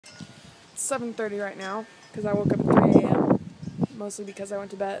It's 7:30 right now because I woke up at 3 a.m. Mostly because I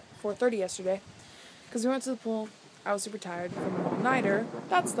went to bed at 4:30 yesterday. Because we went to the pool. I was super tired from an all-nighter.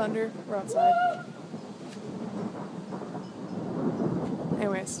 That's thunder. We're outside.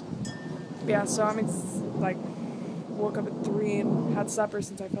 Anyways. Yeah, so I'm woke up at 3 and had supper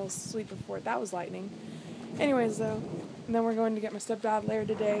since I fell asleep before. That was lightning. Anyways, though. And then we're going to get my stepdad later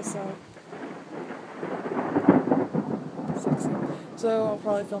today, so... Sexy. So I'll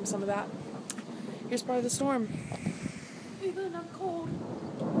probably film some of that. Here's part of the storm. Even I'm cold.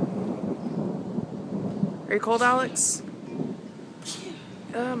 Are you cold, Alex?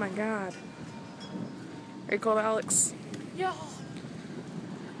 Oh my god. Are you cold, Alex? Yeah.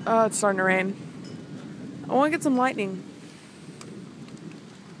 Oh, it's starting to rain. I want to get some lightning.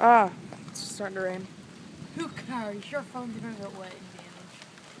 Ah, it's starting to rain. Who cares? Your phone's gonna get wet and damaged.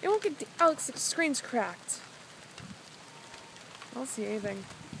 It won't get... Alex, the screen's cracked. I don't see anything.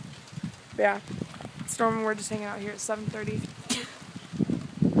 But yeah. Storm, we're just hanging out here at 7:30.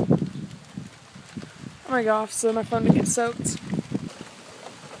 Oh my gosh, so my phone didn't get soaked.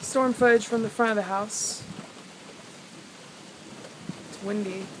 Storm footage from the front of the house. It's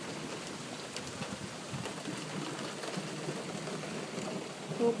windy.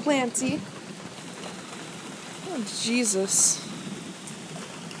 A little planty. Oh, Jesus.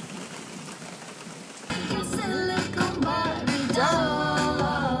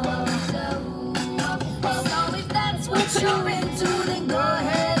 You're into, then go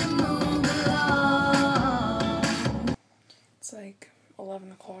ahead and move along. It's like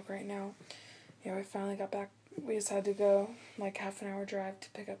 11 o'clock right now. Yeah, we finally got back. We just had to go like half an hour drive to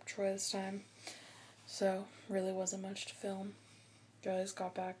pick up Troy this time. So, really wasn't much to film. I just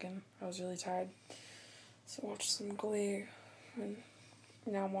got back and I was really tired. So watched some Glee. And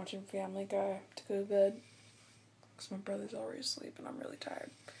now I'm watching Family Guy to go to bed. Because my brother's already asleep and I'm really tired.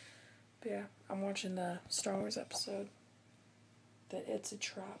 But yeah, I'm watching the Star Wars episode. That It's a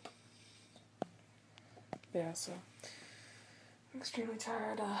Trap. Yeah, so I'm extremely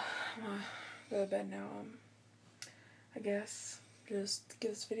tired. I'm gonna go to bed now. I guess just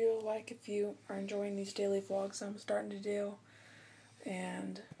give this video a like if you are enjoying these daily vlogs I'm starting to do,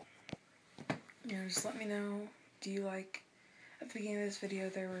 and just let me know. Do you like? At the beginning of this video,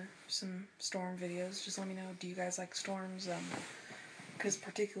 there were some storm videos. Just let me know. Do you guys like storms? Because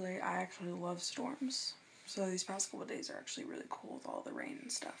particularly, I actually love storms. So these past couple of days are actually really cool with all the rain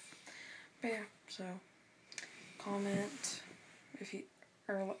and stuff. But yeah, so comment if you,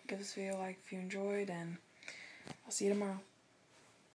 or give this video a like if you enjoyed, and I'll see you tomorrow.